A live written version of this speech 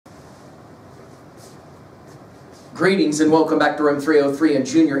Greetings and welcome back to Room 303 in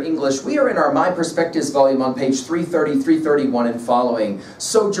Junior English. We are in our MyPerspectives volume on page 330, 331 and following.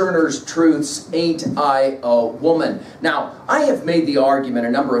 Sojourner's Truths, Ain't I a Woman? Now, I have made the argument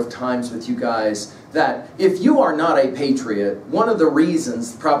a number of times with you guys that if you are not a patriot, one of the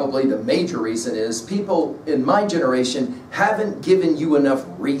reasons, probably the major reason, is people in my generation haven't given you enough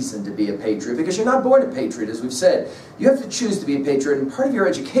reason to be a patriot, because you're not born a patriot, as we've said. You have to choose to be a patriot, and part of your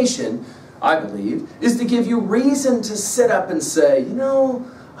education, I believe, is to give you reason to sit up and say, you know,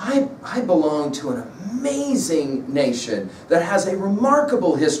 I belong to an amazing nation that has a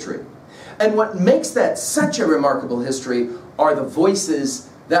remarkable history. And what makes that such a remarkable history are the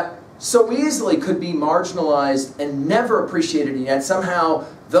voices that so easily could be marginalized and never appreciated, and yet somehow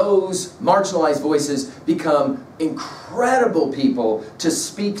those marginalized voices become incredible people to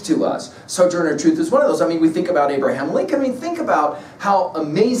speak to us. Sojourner Truth is one of those. I mean, we think about Abraham Lincoln. I mean, think about how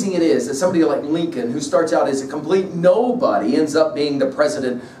amazing it is that somebody like Lincoln, who starts out as a complete nobody, ends up being the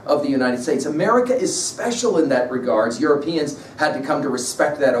President of the United States. America is special in that regards. Europeans had to come to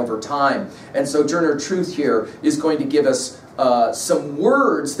respect that over time. And Sojourner Truth here is going to give us some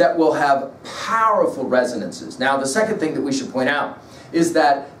words that will have powerful resonances. Now, the second thing that we should point out is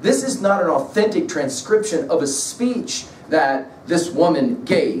that this is not an authentic transcription of a speech that this woman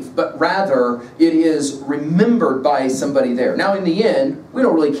gave, but rather it is remembered by somebody there. Now, in the end, we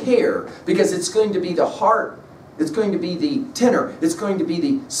don't really care, because it's going to be the heart, it's going to be the tenor, it's going to be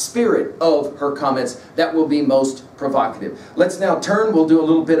the spirit of her comments that will be most provocative. Let's now turn, we'll do a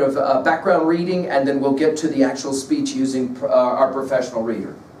little bit of background reading, and then we'll get to the actual speech using our professional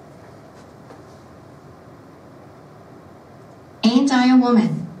reader. Ain't I a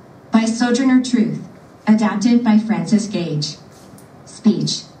Woman? By Sojourner Truth, adapted by Francis Gage.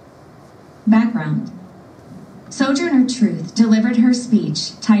 Speech. Background. Sojourner Truth delivered her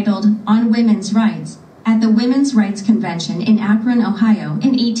speech titled On Women's Rights at the Women's Rights Convention in Akron, Ohio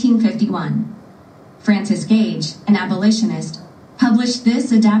in 1851. Francis Gage, an abolitionist, published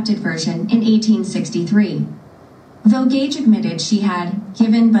this adapted version in 1863. Though Gage admitted she had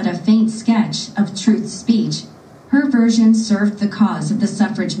given but a faint sketch of Truth's speech, her version served the cause of the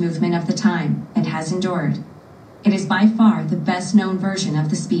suffrage movement of the time and has endured. It is by far the best-known version of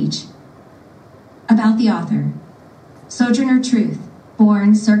the speech. About the author. Sojourner Truth,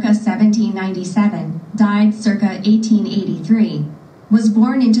 born circa 1797, died circa 1883, was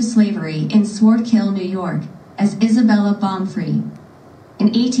born into slavery in Swartkill, New York, as Isabella Baumfree. In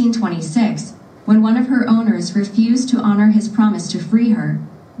 1826, when one of her owners refused to honor his promise to free her,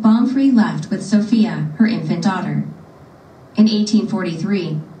 Baumfree left with Sophia, her infant daughter. In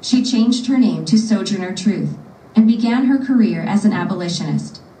 1843, she changed her name to Sojourner Truth and began her career as an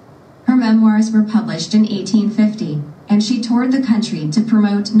abolitionist. Her memoirs were published in 1850, and she toured the country to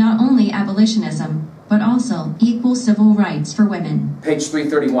promote not only abolitionism, but also equal civil rights for women. Page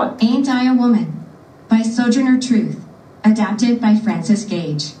 331. Ain't I a Woman? By Sojourner Truth, adapted by Francis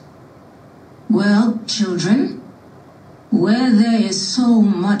Gage. Well, children, where there is so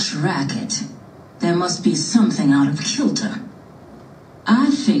much racket, there must be something out of kilter.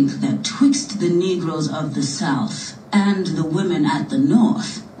 I think that twixt the Negroes of the South and the women at the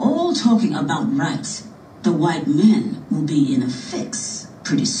North, all talking about rights, the white men will be in a fix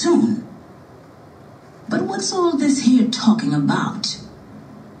pretty soon. But what's all this here talking about?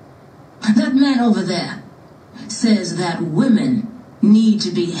 That man over there says that women need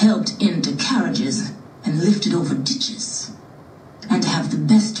to be helped into carriages and lifted over ditches, and to have the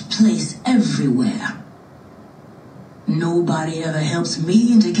best place everywhere. Nobody ever helps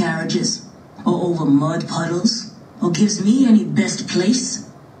me into carriages, or over mud puddles, or gives me any best place.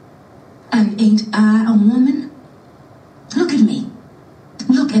 And ain't I a woman? Look at me.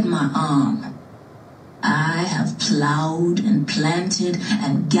 Look at my arm. I have plowed and planted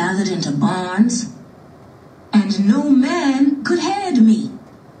and gathered into barns, and no man could head me.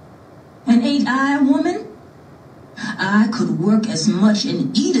 And ain't I a woman? I could work as much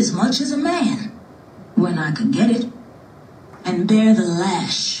and eat as much as a man, when I could get it, and bear the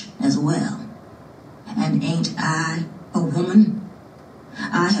lash as well. And ain't I a woman?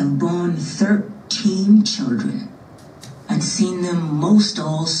 I have borne 13 children, and seen them most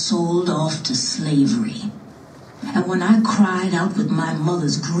all sold off to slavery. And when I cried out with my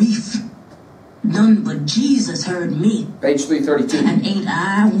mother's grief, none but Jesus heard me. Page 332. And ain't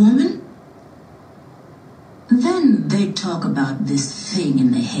I a woman? Then they talk about this thing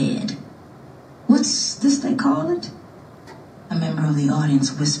in the head. What's this they call it? A member of the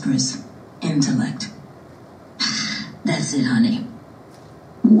audience whispers, intellect. That's it, honey.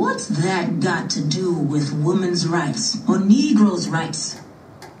 What's that got to do with women's rights or Negroes' rights?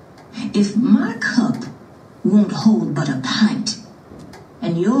 If my cup won't hold but a pint,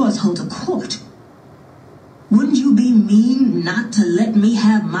 and yours holds a quart. Wouldn't you be mean not to let me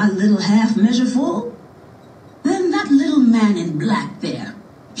have my little half measure full? Then that little man in black there,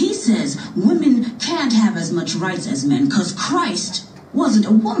 he says women can't have as much rights as men because Christ wasn't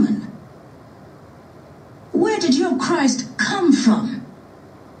a woman. Where did your Christ come from?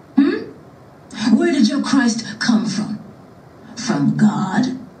 Where did your Christ come from? From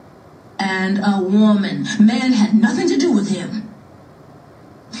God and a woman. Man had nothing to do with him.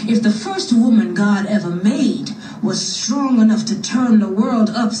 If the first woman God ever made was strong enough to turn the world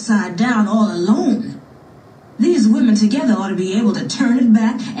upside down all alone, these women together ought to be able to turn it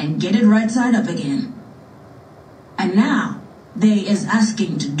back and get it right side up again. And now they is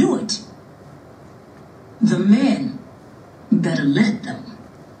asking to do it. The men better let them.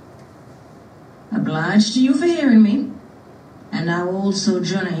 Obliged to you for hearing me. And now old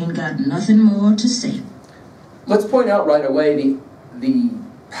Sojourner ain't got nothing more to say. Let's point out right away the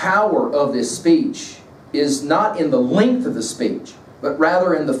power of this speech is not in the length of the speech, but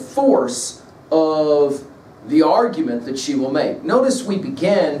rather in the force of the argument that she will make. Notice we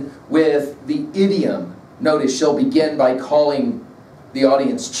begin with the idiom. Notice she'll begin by calling the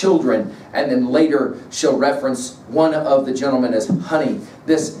audience children, and then later she'll reference one of the gentlemen as honey.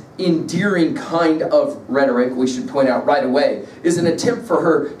 This endearing kind of rhetoric, we should point out right away, is an attempt for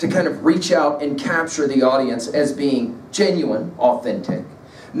her to kind of reach out and capture the audience as being genuine, authentic.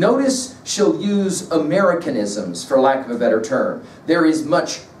 Notice she'll use Americanisms, for lack of a better term. There is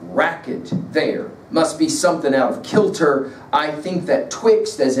much racket there. Must be something out of kilter. I think that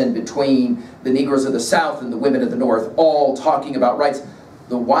twixt, as in between the Negroes of the South and the women of the North, all talking about rights,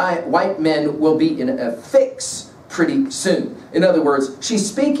 the white men will be in a fix pretty soon. In other words, she's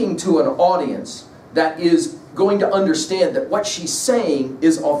speaking to an audience that is going to understand that what she's saying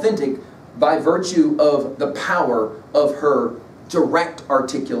is authentic by virtue of the power of her direct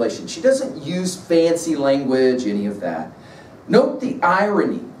articulation. She doesn't use fancy language, any of that. Note the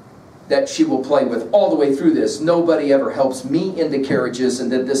irony that she will play with all the way through this. Nobody ever helps me into carriages,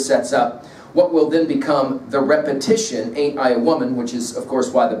 and that this sets up what will then become the repetition, ain't I a woman, which is, of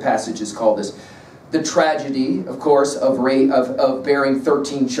course, why the passage is called this. The tragedy, of course, of bearing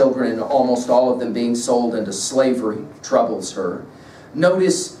 13 children and almost all of them being sold into slavery troubles her.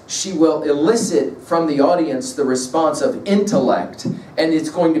 Notice she will elicit from the audience the response of intellect, and it's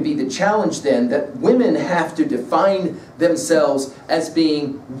going to be the challenge then that women have to define themselves as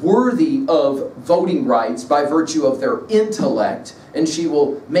being worthy of voting rights by virtue of their intellect, and she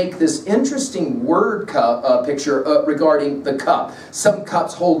will make this interesting word picture regarding the cup. Some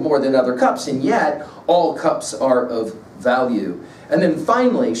cups hold more than other cups, and yet all cups are of value. And then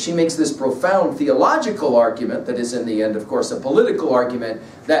finally, she makes this profound theological argument that is in the end, of course, a political argument,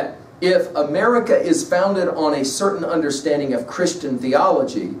 that if America is founded on a certain understanding of Christian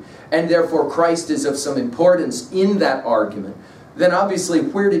theology, and therefore Christ is of some importance in that argument, then obviously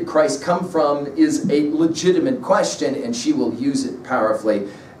where did Christ come from is a legitimate question, and she will use it powerfully.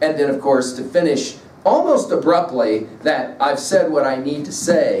 And then, of course, to finish almost abruptly, that I've said what I need to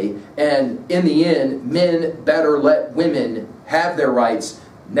say, and in the end, men better let women have their rights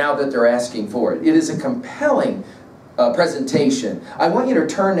now that they're asking for it. It is a compelling presentation. I want you to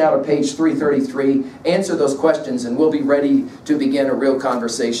turn now to page 333, answer those questions, and we'll be ready to begin a real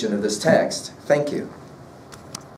conversation of this text. Thank you.